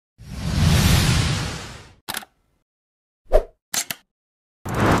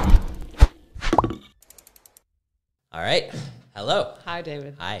All right. Hello. Hi,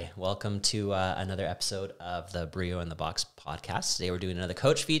 David. Hi. Welcome to another episode of the Brio in the Box podcast. Today we're doing another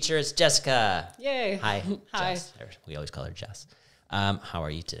coach feature. It's Jessica. Yay. Hi. Hi. Jess. We always call her Jess. How are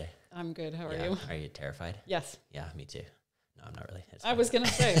you today? I'm good. How are you? Are you terrified? Yes. Yeah, me too. No, I'm not really. I was going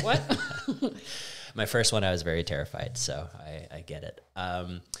to say, what? My first one, I was very terrified, so I get it.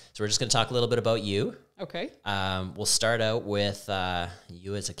 So we're just going to talk a little bit about you. Okay. We'll start out with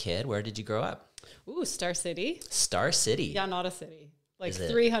you as a kid. Where did you grow up? Ooh, Star City. Star City. Yeah, not a city. Like Is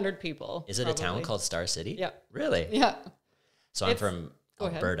it- 300 people. Is it a town called Star City? Yeah. Really? Yeah. So I'm It's- from go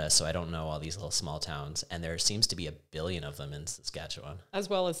ahead. Alberta, so I don't know all these little small towns, and there seems to be a billion of them in Saskatchewan. As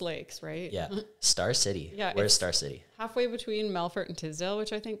well as lakes, right? Yeah. Star City. Yeah, Where's it's- Star City? Halfway between Melfort and Tisdale,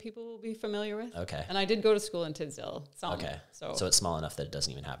 which I think people will be familiar with. Okay. And I did go to school in Tisdale. Okay. So it's small enough that it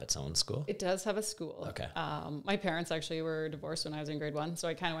doesn't even have its own school? It does have a school. Okay. My parents actually were divorced when I was in grade 1, so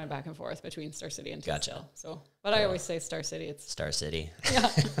I kind of went back and forth between Star City and Gotcha. Tisdale. So, but I always say Star City. It's Star City. yeah,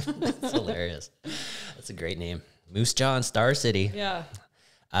 That's hilarious. That's a great name. Moose Jaw and Star City. yeah.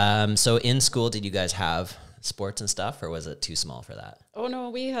 So in school, did you guys have sports and stuff, or was it too small for that? Oh no,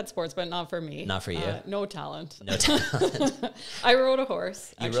 we had sports, but not for me. Not for you? No talent. No talent. I rode a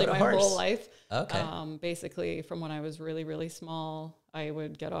horse. You actually, rode a my horse? whole life. Okay. Basically, from when I was really, really small, I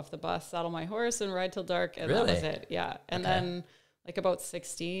would get off the bus, saddle my horse, and ride till dark, and Really? that was it. Yeah, and Okay. then like about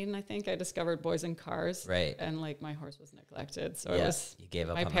 16, I think I discovered boys in cars. Right. And like my horse was neglected, so Yeah, it was. you gave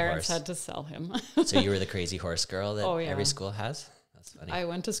up My on the parents horse. had to sell him. So you were the crazy horse girl that Oh, yeah. every school has? That's funny. I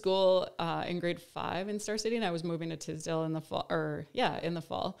went to school in grade 5 in Star City, and I was moving to Tisdale in the fall, in the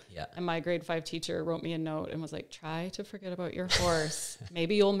fall. Yeah. And my grade 5 teacher wrote me a note and was like, "Try to forget about your horse.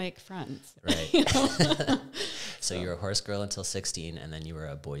 Maybe you'll make friends." Right. You know? So you were a horse girl until 16, and then you were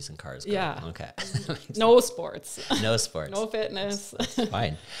a boys and cars girl. Yeah. Okay. No sports, No sports. no fitness.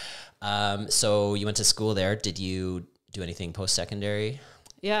 Fine. So you went to school there. Did you do anything post-secondary?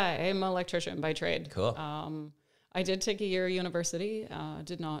 Yeah, I'm an electrician by trade. Cool. I did take a year of university.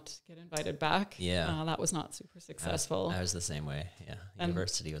 Did not get invited back. Yeah. That was not super successful. I was the same way. Yeah.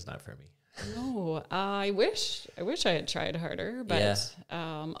 University was not for me. No, I wish I had tried harder, but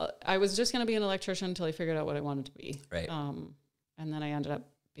I was just going to be an electrician until I figured out what I wanted to be. Right. And then I ended up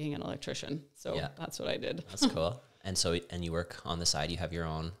being an electrician. So Yeah. that's what I did. That's cool. And you work on the side. You have your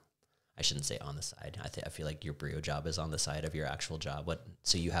own. I shouldn't say on the side. I feel like your Brio job is on the side of your actual job.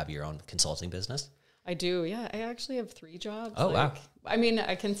 So you have your own consulting business? I do. Yeah. I actually have 3 jobs. Oh, wow. I mean,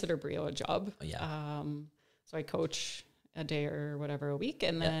 I consider Brio a job. Oh, yeah. So I coach a day or whatever a week,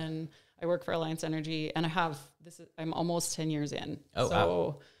 and Yeah. then I work for Alliance Energy, and I'm almost 10 years in. Oh, so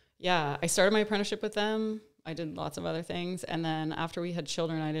wow. yeah, I started my apprenticeship with them. I did lots of other things. And then after we had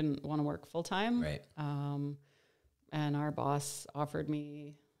children, I didn't want to work full time. Right. And our boss offered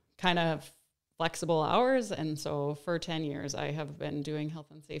me kind of flexible hours. And so for 10 years, I have been doing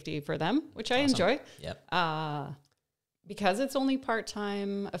health and safety for them, which I enjoy. Yep. Because it's only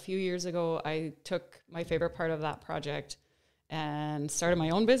part-time, a few years ago, I took my favorite part of that project and started my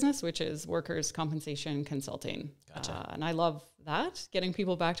own business, which is workers' compensation consulting. Gotcha. And I love that. Getting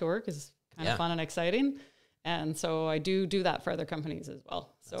people back to work is kind Yeah. of fun and exciting. And so I do that for other companies as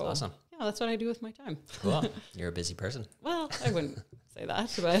well. So That's awesome. yeah, that's what I do with my time. Cool. You're a busy person. Well, I wouldn't say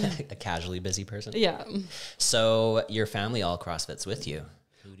that, but A casually busy person. yeah. So your family all CrossFits with you.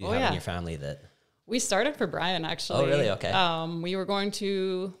 Who do you have in yeah. your family that? We started for Brian, actually. Oh, really? Okay. We were going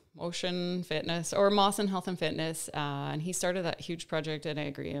to Motion Fitness or Mawson Health and Fitness, and he started that huge project at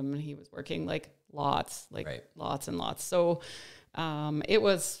Agrium, and he was working lots and lots. So it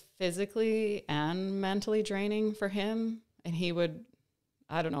was physically and mentally draining for him, and he would,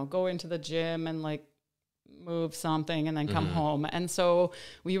 I don't know, go into the gym and move something and then come home. And so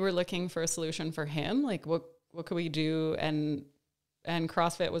we were looking for a solution for him, what could we do? And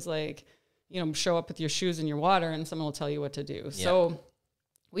CrossFit was show up with your shoes and your water and someone will tell you what to do. Yeah. So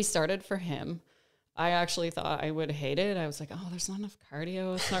we started for him. I actually thought I would hate it. I was like, oh, there's not enough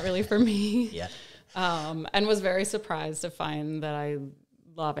cardio. It's not really for me. Yeah. And was very surprised to find that I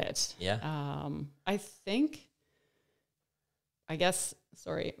love it. Yeah. I guess,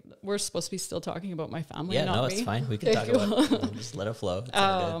 sorry, we're supposed to be still talking about my family. Yeah, not no, me. it's fine. We can talk Okay, about cool. it. Just let it flow. It's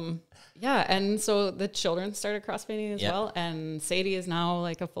all good. Yeah, and so the children started CrossFitting as Yeah. well, and Sadie is now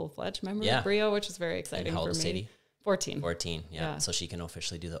a full-fledged member Yeah. of Brio, which is very And exciting how for old me. is Sadie? 14. 14. Yeah. Yeah. So she can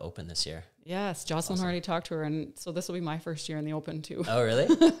officially do the Open this year. Yes, Jocelyn already talked to her, and so this will be my first year in the Open too. Oh, really?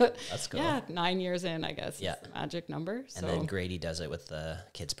 That's cool. Yeah, 9 years in, I guess. Yeah. Is the magic number. So And then Grady does it with the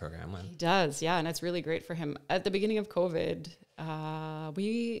kids program one. he does, yeah, and it's really great for him. At the beginning of COVID,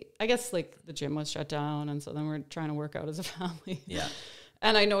 I guess the gym was shut down, and so then we're trying to work out as a family. Yeah.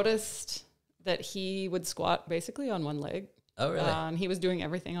 And I noticed that he would squat basically on one leg. Oh, really? And he was doing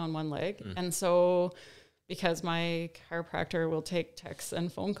everything on one leg. And so because my chiropractor will take texts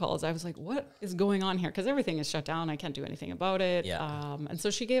and phone calls, I was like, what is going on here? Because everything is shut down. I can't do anything about it. Yeah. And so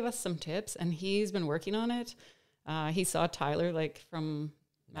she gave us some tips, and he's been working on it. He saw Tyler, like, from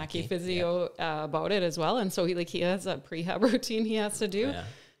Mackie Physio about it as well. And so he has a prehab routine he has to do. Yeah.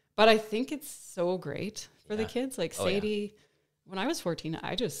 But I think it's so great for the kids. Like Sadie, when I was 14,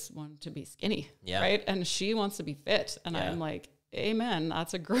 I just wanted to be skinny, right? And she wants to be fit. And I'm like, amen.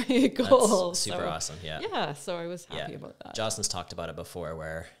 That's a great goal. That's super awesome. Yeah. Yeah. So I was happy about that. Jocelyn's talked about it before,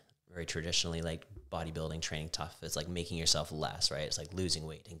 where very traditionally, like, bodybuilding training tough, it's like making yourself less, right? It's like losing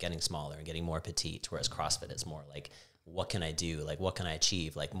weight and getting smaller and getting more petite, whereas CrossFit is more like, what can I do? Like, what can I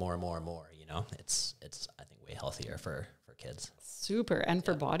achieve? Like more, you know, it's, I think, way healthier for kids. Super. And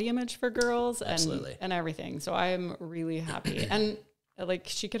for body image for girls and everything. So I'm really happy. And like,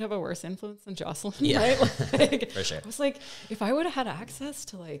 she could have a worse influence than Jocelyn, right? Like, for sure. I was like, if I would have had access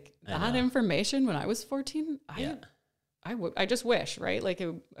to like that information when I was 14, I just wish, right? Like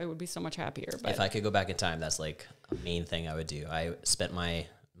I would be so much happier. But if I could go back in time, that's like a main thing I would do. I spent my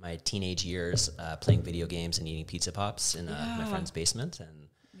teenage years playing video games and eating pizza pops in my friend's basement. And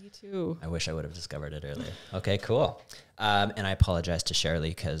me too. I wish I would have discovered it earlier. Okay, cool. And I apologize to Shirley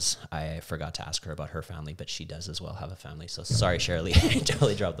because I forgot to ask her about her family, but she does as well have a family. So sorry, Shirley. I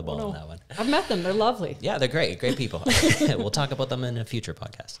totally dropped the ball on that one. I've met them. They're lovely. Yeah, they're great people. We'll talk about them in a future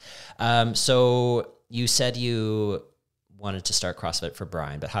podcast. So you said you wanted to start CrossFit for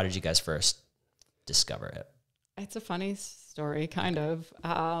Brian, but how did you guys first discover it? It's a funny story, kind of.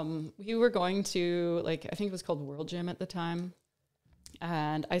 We were going to, like, I think it was called World Gym at the time.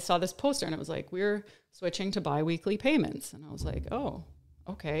 And I saw this poster and it was like, we're switching to bi-weekly payments. And I was like, oh,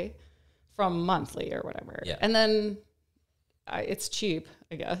 okay. From monthly or whatever. Yeah. And then it's cheap,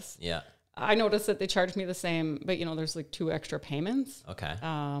 I guess. Yeah. I noticed that they charged me the same, but there's like 2 extra payments. Okay.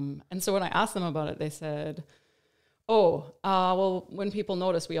 And so when I asked them about it, they said, well, when people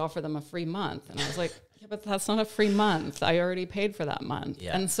notice, we offer them a free month. And I was like, yeah, but that's not a free month. I already paid for that month.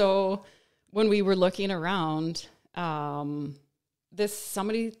 Yeah. And so when we were looking around,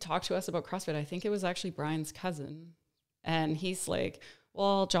 somebody talked to us about CrossFit. I think it was actually Brian's cousin. And he's like,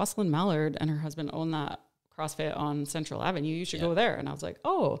 well, Jocelyn Mallard and her husband own that CrossFit on Central Avenue. You should go there. And I was like,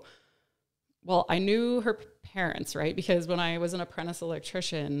 oh, well, I knew her parents, right? Because when I was an apprentice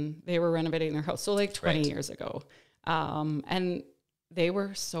electrician, they were renovating their house. So like 20 years ago. And they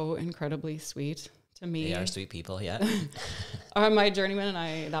were so incredibly sweet to me. They are sweet people, yeah. My journeyman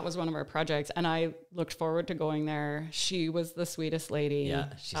and that was one of our projects, and I looked forward to going there. She was the sweetest lady. Yeah,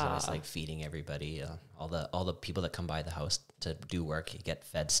 she's always like feeding everybody. All the people that come by the house to do work, you get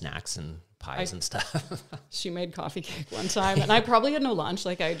fed snacks and pies and stuff. She made coffee cake one time, and I probably had no lunch.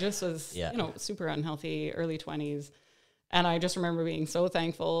 Like I just was, super unhealthy, early 20s. And I just remember being so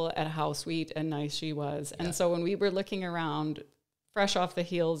thankful at how sweet and nice she was. And so when we were looking around, fresh off the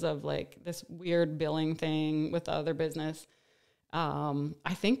heels of like this weird billing thing with the other business,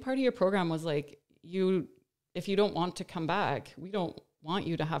 I think part of your program was like, if you don't want to come back, we don't want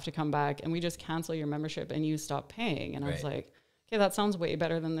you to have to come back, and we just cancel your membership and you stop paying. And I was like, okay, that sounds way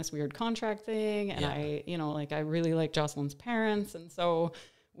better than this weird contract thing. And I really like Jocelyn's parents. And so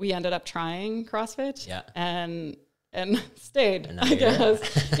we ended up trying CrossFit and stayed, I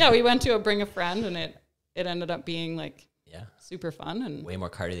guess. We went to a Bring a Friend, and it ended up being like super fun and way more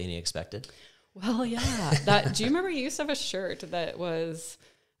cardio than you expected. Well, yeah. Do you remember you used to have a shirt that was,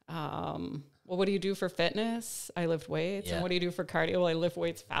 well, what do you do for fitness? I lift weights. And what do you do for cardio? Well, I lift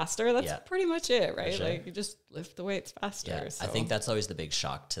weights faster. That's pretty much it, right? Sure. Like you just lift the weights faster. Yeah. So. I think that's always the big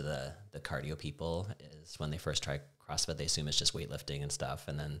shock to the cardio people is when they first try CrossFit, they assume it's just weightlifting and stuff,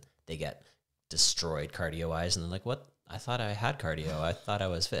 and then they get destroyed cardio wise, and they're like, what? I thought I had cardio. I thought I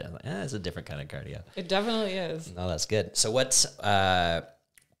was fit. I'm like, it's a different kind of cardio. It definitely is. No, that's good. So do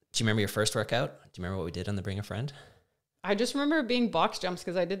you remember your first workout? Do you remember what we did on the Bring a Friend? I just remember it being box jumps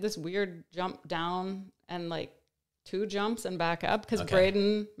because I did this weird jump down and like 2 jumps and back up because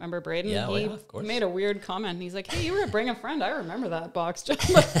Braden, remember Braden? Yeah, he of course. Made a weird comment. And he's like, hey, you were at Bring a Friend. I remember that box jump.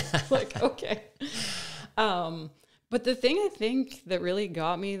 Like, okay. But the thing I think that really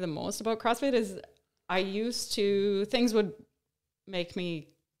got me the most about CrossFit is things would make me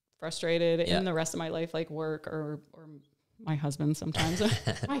frustrated in the rest of my life, like work or my husband sometimes,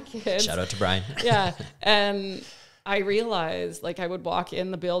 my kids. Shout out to Brian. Yeah. And I realized like I would walk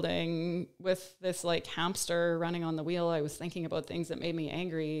in the building with this like hamster running on the wheel. I was thinking about things that made me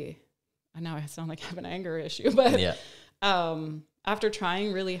angry. And now I sound like I have an anger issue, but after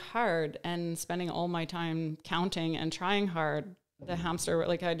trying really hard and spending all my time counting and trying hard, the hamster,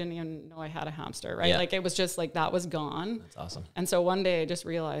 like I didn't even know I had a hamster, right? Yeah. Like it was just like, that was gone. That's awesome. And so one day I just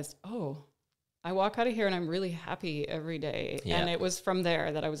realized, oh, I walk out of here and I'm really happy every day. Yeah. And it was from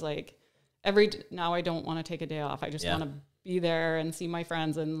there that I was like, now I don't want to take a day off. I just want to be there and see my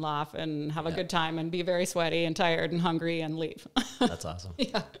friends and laugh and have a good time and be very sweaty and tired and hungry and leave. That's awesome.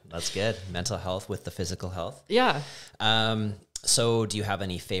 Yeah. That's good. Mental health with the physical health. Yeah. So do you have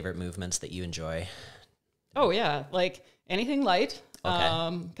any favorite movements that you enjoy? Oh yeah. Like anything light.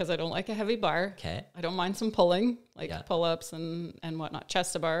 Okay. Cause I don't like a heavy bar. Okay. I don't mind some pulling, like pull-ups and whatnot.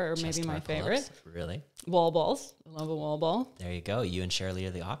 Chest to bar or maybe my favorite. Really? Wall balls. I love a wall ball. There you go. You and Shirley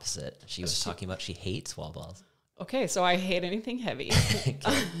are the opposite. She was talking about she hates wall balls. Okay, so I hate anything heavy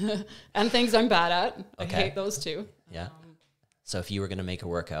and things I'm bad at. I Okay. hate those too. Yeah. So if you were going to make a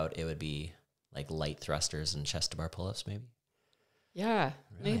workout, it would be like light thrusters and chest to bar pull-ups maybe? Yeah,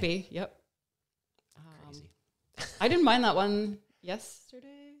 Really? maybe. Yep. Crazy. I didn't mind that one yesterday.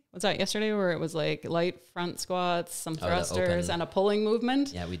 Was that yesterday where it was like light front squats, some thrusters, and a pulling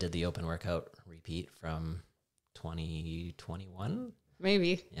movement? Yeah, we did the open workout repeat from 2021.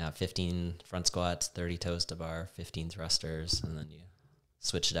 Maybe. Yeah, 15 front squats, 30 toes to bar, 15 thrusters, and then you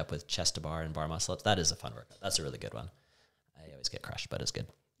switch it up with chest to bar and bar muscle ups. That is a fun workout. That's a really good one. I always get crushed, but it's good.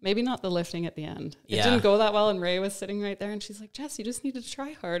 Maybe not the lifting at the end. It Yeah. didn't go that well, and Ray was sitting right there, and she's like, Jess, you just need to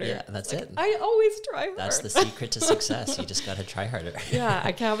try harder. Yeah, that's like, it. I always try hard. That's the secret to success. You just got to try harder. Yeah,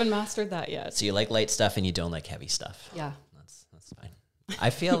 I haven't mastered that yet. So you like light stuff and you don't like heavy stuff. Yeah. That's fine. I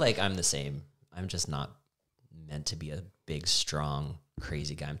feel like I'm the same. I'm just not meant to be a big, strong,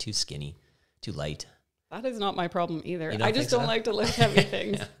 crazy guy. I'm too skinny, too light. That is not my problem either. You don't I just think don't so? like to lift heavy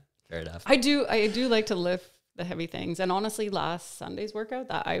things. Yeah, fair enough. I do like to lift the heavy things. And honestly, last Sunday's workout,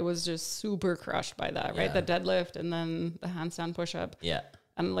 that I was just super crushed by that, right? Yeah. The deadlift and then the handstand push-up. Yeah.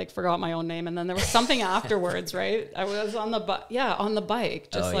 And like forgot my own name. And then there was something afterwards, right? I was on the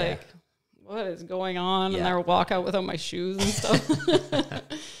bike, just what is going on? Yeah. And I would walk out without my shoes and stuff.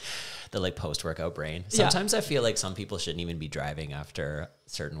 The like post-workout brain. Sometimes I feel like some people shouldn't even be driving after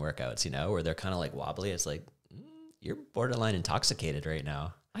certain workouts, you know, where they're kind of like wobbly. It's like, you're borderline intoxicated right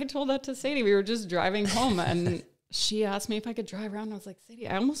now. I told that to Sadie. We were just driving home and she asked me if I could drive around. I was like, Sadie,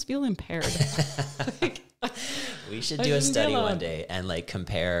 I almost feel impaired. We should I do a shouldn't be study one allowed. day and like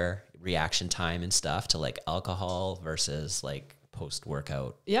compare reaction time and stuff to like alcohol versus like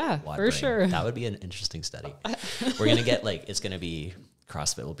post-workout. Yeah, wad for brain. sure. That would be an interesting study. We're going to get like, it's going to be,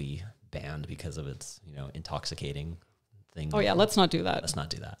 CrossFit will be banned because of its, you know, intoxicating thing. Oh yeah, let's not do that. Let's not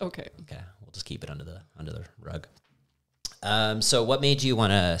do that. Okay. Okay. We'll just keep it under the rug. So what made you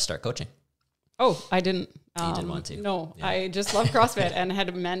want to start coaching? Oh, I didn't. You didn't want to? No, Yeah. I just love CrossFit and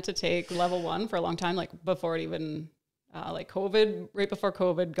had meant to take level 1 for a long time, like before it even, like COVID, right before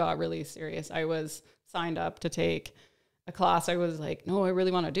COVID got really serious. I was signed up to take a class. I was like, no, I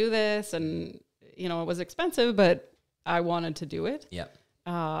really want to do this. And, you know, it was expensive, but I wanted to do it. Yeah.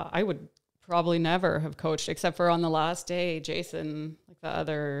 I would probably never have coached except for on the last day, Jason, like the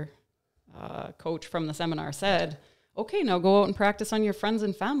other coach from the seminar said, okay, now go out and practice on your friends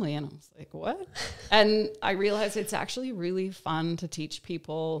and family. And I was like, what? And I realized it's actually really fun to teach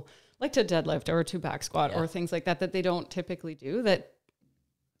people like to deadlift or to back squat or things like that they don't typically do. That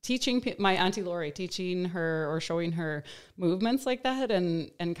teaching my Auntie Lori, teaching her or showing her movements like that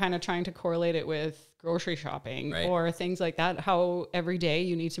and kind of trying to correlate it with grocery shopping or things like that, how every day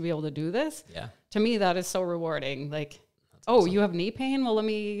you need to be able to do this. Yeah. To me, that is so rewarding. Like, you have knee pain? Well, let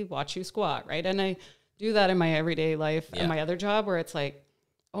me watch you squat, right? And I do that in my everyday life and my other job where it's like,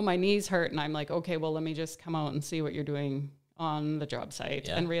 oh, my knees hurt. And I'm like, okay, well, let me just come out and see what you're doing on the job site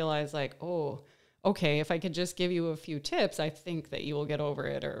and realize like, oh, okay, if I could just give you a few tips, I think that you will get over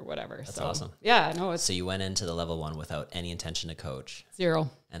it or whatever. That's awesome. Yeah, no, it's So you went into the level 1 without any intention to coach, 0.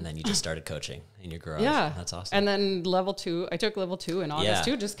 and then you just started coaching in your garage. Yeah. That's awesome. And then level 2, I took level 2 in August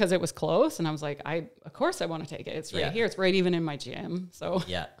too, just because it was close. And I was like, of course I want to take it. It's right here. It's right even in my gym. So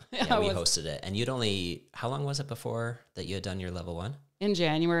yeah, we hosted it. And how long was it before that you had done your level 1? In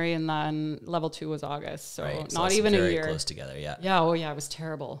January, and then level 2 was August. So So not that's even a very year. close together. Yeah. Yeah. Oh yeah. It was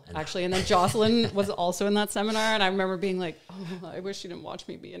terrible actually. And then Jocelyn was also in that seminar. And I remember being like, oh, I wish she didn't watch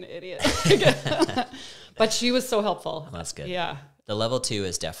me be an idiot. But she was so helpful. That's good. Yeah. The level 2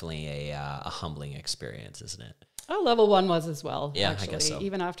 is definitely a humbling experience, isn't it? Oh, level 1 was as well. Yeah, actually. I guess so.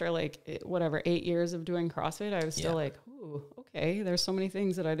 Even after like 8 years of doing CrossFit, I was still like, ooh, okay, there's so many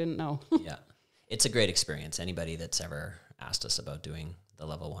things that I didn't know. Yeah. It's a great experience. Anybody that's ever asked us about doing the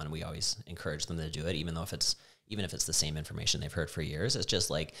level 1, we always encourage them to do it, even if it's the same information they've heard for years. It's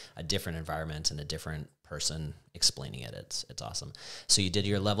just like a different environment and a different person explaining it. It's awesome. So you did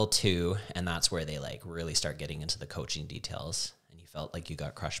your level 2, and that's where they like really start getting into the coaching details. and you felt like you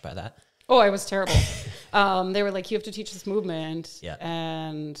got crushed by that? Oh, I was terrible. They were like, you have to teach this movement. Yeah.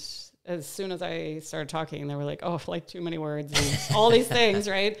 And as soon as I started talking, they were like, oh, like too many words and all these things,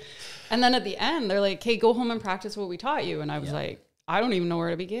 right? And then at the end, they're like, hey, go home and practice what we taught you. And I was like, I don't even know where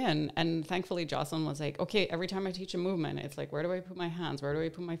to begin. And thankfully, Jocelyn was like, okay, every time I teach a movement, it's like, where do I put my hands? Where do I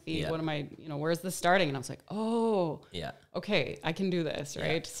put my feet? What am I, where's this starting? And I was like, oh, okay, I can do this,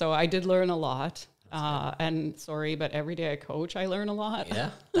 right? So I did learn a lot. And sorry, but every day I coach, I learn a lot. Yeah,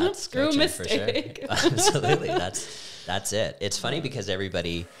 that's screw mistake. For sure. Absolutely, that's it. It's funny because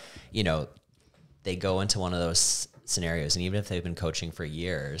everybody, they go into one of those scenarios, and even if they've been coaching for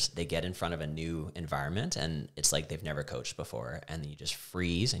years, they get in front of a new environment, and it's like they've never coached before, and then you just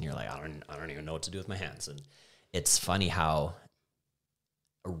freeze, and you're like, I don't even know what to do with my hands. And it's funny how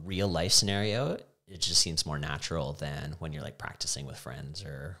a real life scenario, it just seems more natural than when you're like practicing with friends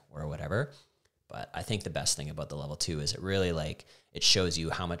or whatever. But I think the best thing about the level 2 is it really like, it shows you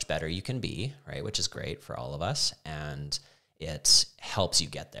how much better you can be, right? Which is great for all of us. And it helps you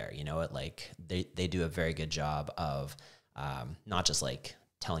get there. It like, they do a very good job of not just like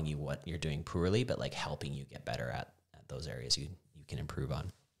telling you what you're doing poorly, but like helping you get better at those areas you can improve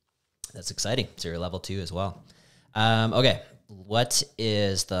on. That's exciting. So you're level 2 as well. Okay. What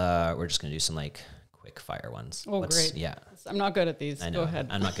is we're just going to do some like quick fire ones. Oh, great. Yeah. I'm not good at these. I know. Go ahead.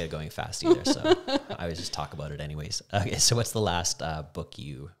 I'm not good at going fast either, so I would just talk about it anyways. Okay, so what's the last book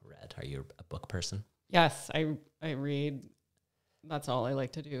you read? Are you a book person? Yes, I read. That's all I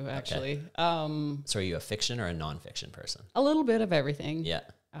like to do, actually. Okay. So are you a fiction or a nonfiction person? A little bit of everything. Yeah.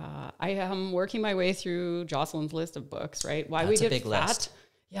 I am working my way through Jocelyn's list of books, right? Why That's We a Get big Fat. list.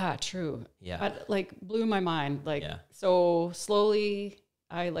 Yeah, true. Yeah. But like blew my mind. So slowly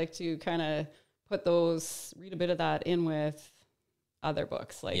I like to kind of read a bit of that in with other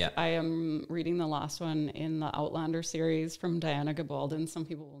books. I am reading the last one in the Outlander series from Diana Gabaldon. Some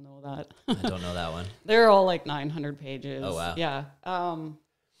people will know that. I don't know that one. They're all like 900 pages. Oh, wow. Yeah.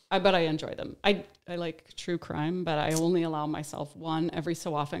 But I enjoy them. I like true crime, but I only allow myself one every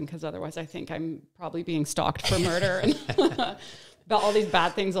so often because otherwise I think I'm probably being stalked for murder and but all these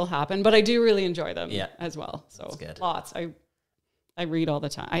bad things will happen. But I do really enjoy them as well. So that's good. Lots. I read all the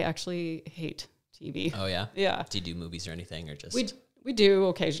time. I actually hate TV. Oh yeah? Yeah. Do you do movies or anything or just? We do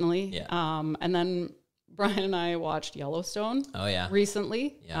occasionally. Yeah. And then Brian and I watched Yellowstone. Oh yeah.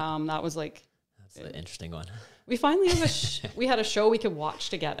 Recently. Yeah. That was like. That's an interesting one. We finally have we had a show we could watch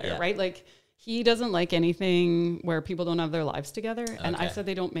together, right? Like he doesn't like anything where people don't have their lives together. Okay. And I said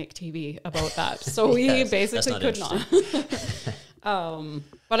they don't make TV about that. So we basically could not.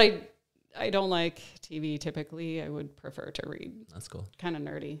 But I don't like TV typically. I would prefer to read. That's cool. Kind of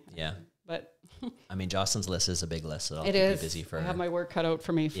nerdy. Yeah. But I mean, Jocelyn's list is a big list, so I'll keep you busy for. I have my work cut out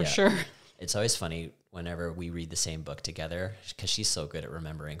for me for sure. It's always funny whenever we read the same book together because she's so good at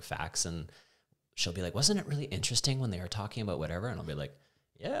remembering facts, and she'll be like, "Wasn't it really interesting when they were talking about whatever?" And I'll be like,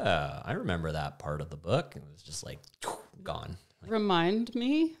 "Yeah, I remember that part of the book." And it was just like gone. Remind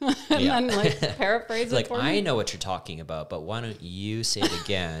me, and then like paraphrase it for me. I know what you're talking about, but why don't you say it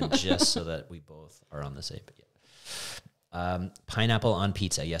again, just so that we both are on the same page? Pineapple on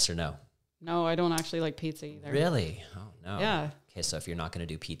pizza, yes or no? No, I don't actually like pizza either. Really? Oh no. Yeah. Okay, so if you're not going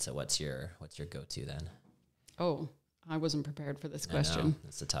to do pizza, what's your go-to then? Oh, I wasn't prepared for this question.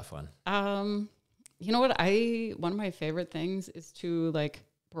 It's a tough one. You know what? One of my favorite things is to like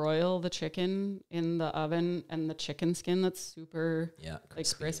broil the chicken in the oven and the chicken skin that's super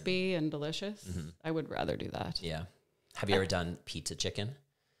crispy and delicious. Mm-hmm. I would rather do that. Yeah. Have you ever done pizza chicken?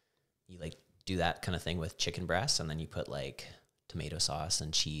 You like do that kind of thing with chicken breasts, and then you put like tomato sauce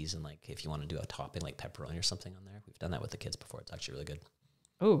and cheese, and like if you want to do a topping like pepperoni or something on there. We've done that with the kids before. It's actually really good.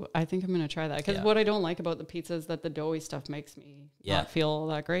 Oh, I think I'm going to try that because what I don't like about the pizza is that the doughy stuff makes me not feel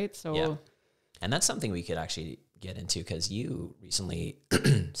that great. So, and that's something we could actually get into because you recently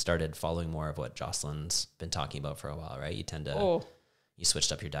started following more of what Jocelyn's been talking about for a while, right? You tend to you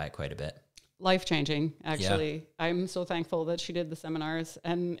switched up your diet quite a bit. Life-changing, actually. Yeah. I'm so thankful that she did the seminars,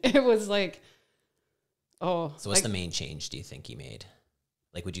 and it was like, so what's the main change do you think you made?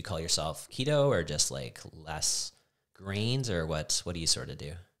 Like, would you call yourself keto or just like less grains, or what do you sort of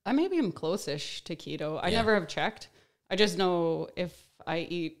do? Maybe I'm close-ish to keto. I never have checked. I just know if I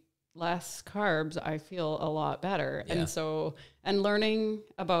eat less carbs, I feel a lot better. Yeah. And learning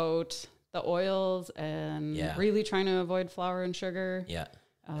about the oils and really trying to avoid flour and sugar. Yeah.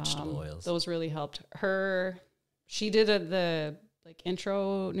 Vegetable oils. Those really helped her. She did the like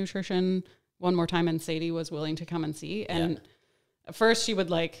intro nutrition one more time, and Sadie was willing to come and see. And at first she would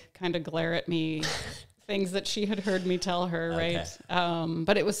like kind of glare at me things that she had heard me tell her. Okay. Right.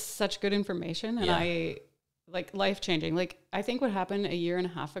 But it was such good information, and like life-changing. Like I think what happened a year and a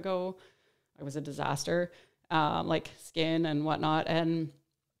half ago, I was a disaster, like skin and whatnot. And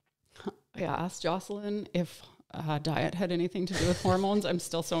I asked Jocelyn if diet had anything to do with hormones. I'm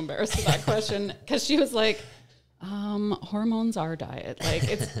still so embarrassed with that question because she was like, hormones are diet. Like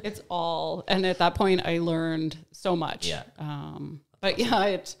it's all. And at that point I learned so much. Yeah. But yeah,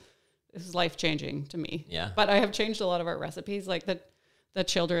 it was life-changing to me. Yeah. But I have changed a lot of our recipes. Like the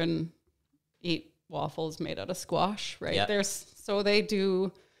children eat waffles made out of squash, right? Yeah. So they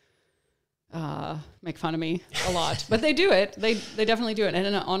do make fun of me a lot, but they do it. They definitely do it.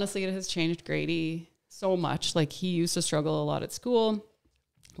 And honestly, it has changed Grady so much. Like he used to struggle a lot at school,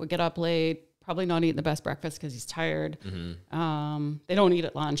 would get up late, probably not eating the best breakfast because he's tired. Mm-hmm. They don't eat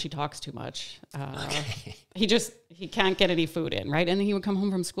at lunch. He talks too much. Okay. He can't get any food in, right? And then he would come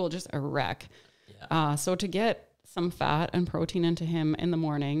home from school just a wreck. Yeah. So to get some fat and protein into him in the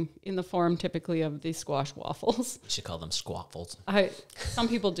morning in the form typically of these squash waffles. You should call them squaffles. Some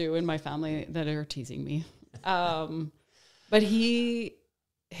people do in my family that are teasing me. But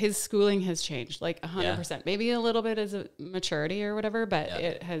his schooling has changed like 100%, yeah. Maybe a little bit as a maturity or whatever, but yeah.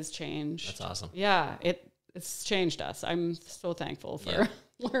 It has changed. That's awesome. Yeah. It's changed us. I'm so thankful for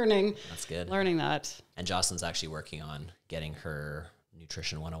learning. That's good. Learning that. And Jocelyn's actually working on getting her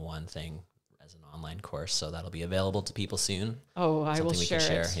Nutrition 101 thing as an online course. So that'll be available to people soon. Oh, I will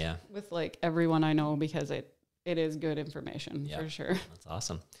share it yeah. with like everyone I know because it is good information for sure. That's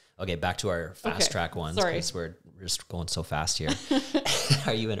awesome. Okay, back to our fast track ones. Sorry. Because we're just going so fast here.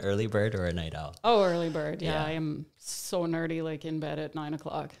 Are you an early bird or a night owl? Oh, early bird. Yeah, I am so nerdy, like in bed at 9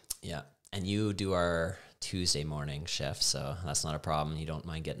 o'clock. Yeah. And you do our Tuesday morning shift, so that's not a problem. You don't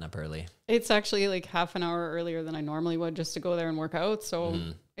mind getting up early. It's actually like half an hour earlier than I normally would just to go there and work out. So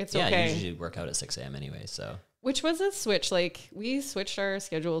it's okay. Yeah, you usually work out at 6 a.m. anyway, so. Which was a switch. Like we switched our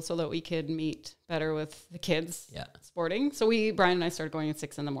schedule so that we could meet better with the kids sporting. So Brian and I started going at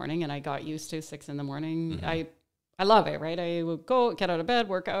 6 a.m, and I got used to 6 a.m. Mm-hmm. I love it, right? I would go get out of bed,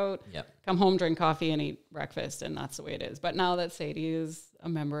 work out, come home, drink coffee and eat breakfast. And that's the way it is. But now that Sadie is a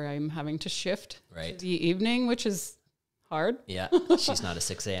member, I'm having to shift to the evening, which is hard. Yeah. She's not a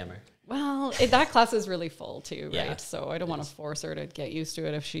 6 a.m.er. Well, that class is really full too, right? Yeah, so I don't want to force her to get used to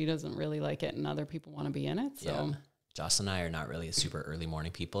it if she doesn't really like it and other people want to be in it. So Joss and I are not really super early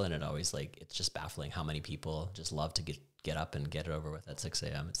morning people, and it's just baffling how many people just love to get up and get it over with at 6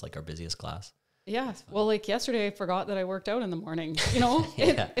 a.m. It's like our busiest class. Yeah. Well, like yesterday, I forgot that I worked out in the morning. You know,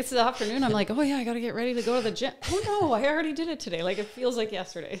 it's the afternoon. I'm like, oh yeah, I got to get ready to go to the gym. Oh no, I already did it today. Like it feels like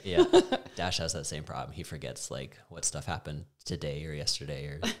yesterday. Yeah. Dash has that same problem. He forgets like what stuff happened today or yesterday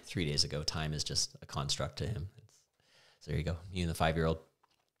or 3 days ago. Time is just a construct to him. So there you go. You and the 5-year-old.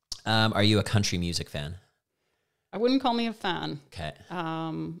 Are you a country music fan? I wouldn't call me a fan. Okay.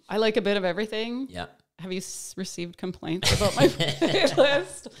 I like a bit of everything. Yeah. Have you received complaints about my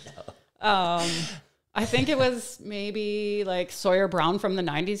playlist? No. I think it was maybe like Sawyer Brown from the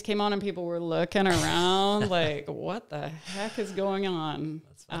 90s came on and people were looking around like, what the heck is going on?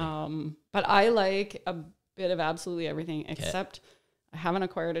 That's funny. But I like a bit of absolutely everything except I haven't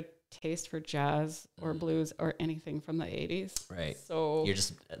acquired a taste for jazz or blues or anything from the 80s. Right. So you're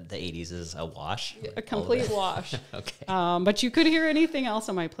just, the 80s is a wash. A complete wash. Okay. But you could hear anything else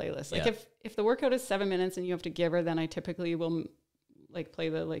on my playlist. Like if the workout is 7 minutes and you have to give her, then I typically will like play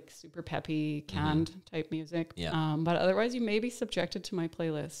the like super peppy canned type music. Yeah. But otherwise you may be subjected to my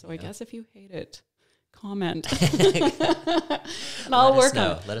playlist. So I guess if you hate it, comment. And I'll work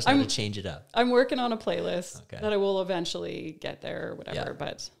on it. Let us know to change it up. I'm working on a playlist that I will eventually get there or whatever,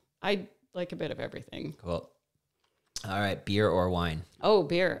 but I like a bit of everything. Cool. All right. Beer or wine? Oh,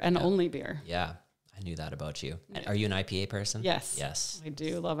 beer and only beer. Yeah. I knew that about you. Yeah. Are you an IPA person? Yes. Yes. I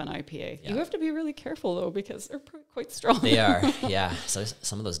do love an IPA. Yeah. You have to be really careful though, because they're quite strong. They are. Yeah. So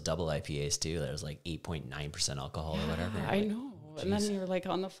some of those double IPAs too, there's like 8.9% alcohol or whatever. I know. Geez. And then you're like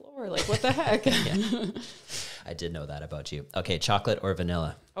on the floor, like what the heck? I did know that about you. Okay. Chocolate or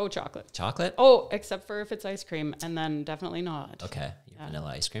vanilla? Oh, chocolate. Chocolate? Oh, except for if it's ice cream, and then definitely not. Okay. Vanilla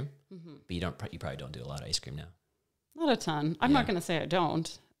ice cream? Mm-hmm. But you probably don't do a lot of ice cream now. Not a ton. I'm not going to say I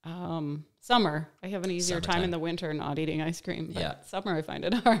don't. Summer, I have an easier time in the winter not eating ice cream. But summer, I find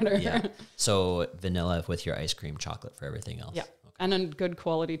it harder. Yeah. So vanilla with your ice cream, chocolate for everything else. Yeah. Okay. And a good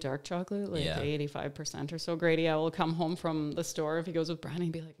quality dark chocolate, like 85% or so. Grady, I will come home from the store if he goes with Brandon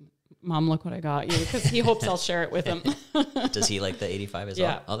and be like, Mom, look what I got you. Because he hopes I'll share it with him. Does he like the 85 as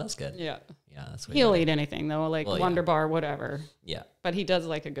well? Oh, that's good. Yeah. Yeah, that's what he'll eat anything though, like Wonder Bar, whatever. Yeah. But he does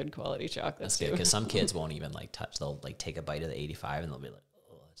like a good quality chocolate. That's good, because some kids won't even like touch. They'll like take a bite of the 85 and they'll be like,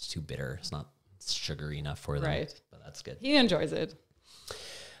 oh, it's too bitter. It's not sugary enough for them. Right. But that's good. He enjoys it.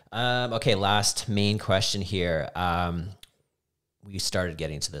 Okay, last main question here. We started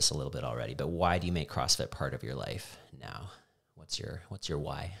getting to this a little bit already, but why do you make CrossFit part of your life now? What's your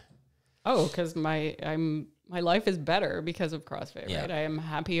why? Oh, because my life is better because of CrossFit, right? I am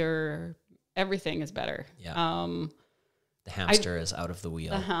happier. Everything is better. Yeah. The hamster is out of the wheel.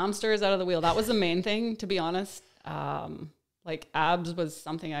 The hamster is out of the wheel. That was the main thing, to be honest. Like abs was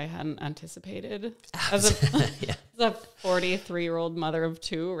something I hadn't anticipated as a 43-year-old mother of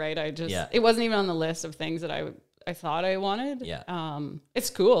two, right? It wasn't even on the list of things that I thought I wanted. Yeah.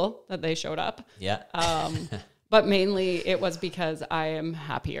 It's cool that they showed up. Yeah. But mainly it was because I am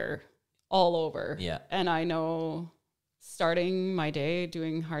happier all over. Yeah. And I know starting my day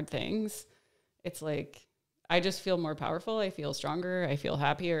doing hard things, it's like, I just feel more powerful. I feel stronger. I feel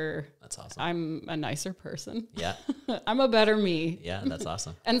happier. That's awesome. I'm a nicer person. Yeah. I'm a better me. Yeah, that's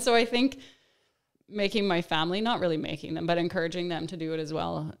awesome. And so I think making my family, not really making them, but encouraging them to do it as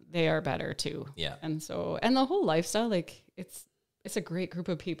well, they are better too. Yeah. And so, and the whole lifestyle, like it's a great group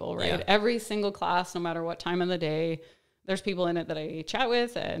of people, right? Yeah. Every single class, no matter what time of the day, there's people in it that I chat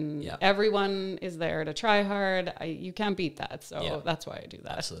with, and everyone is there to try hard. You can't beat that. So that's why I do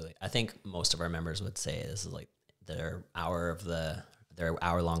that. Absolutely. I think most of our members would say this is like their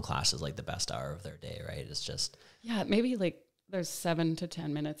hour-long class is like the best hour of their day, right? It's just... Yeah, maybe like there's 7 to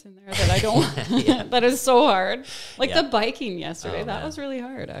 10 minutes in there that I don't... that is so hard. Like the biking yesterday, that was really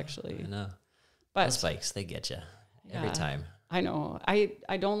hard, actually. I know. But those bikes, they get you every time. I know.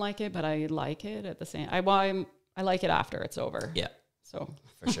 I don't like it, but I like it at the same... I like it after it's over. Yeah. So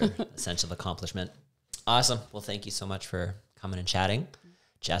for sure. A sense of accomplishment. Awesome. Well, thank you so much for coming and chatting.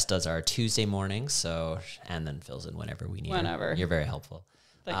 Jess does our Tuesday mornings, and then fills in whenever we need her. You're very helpful.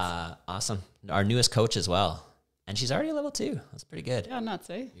 Thanks. Awesome. Our newest coach as well. And she's already a level 2. That's pretty good. Yeah, not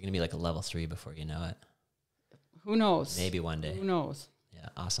say. You're going to be like a level 3 before you know it. Who knows? Maybe one day. Who knows? Yeah.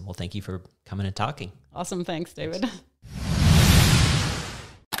 Awesome. Well, thank you for coming and talking. Awesome. Thanks, David.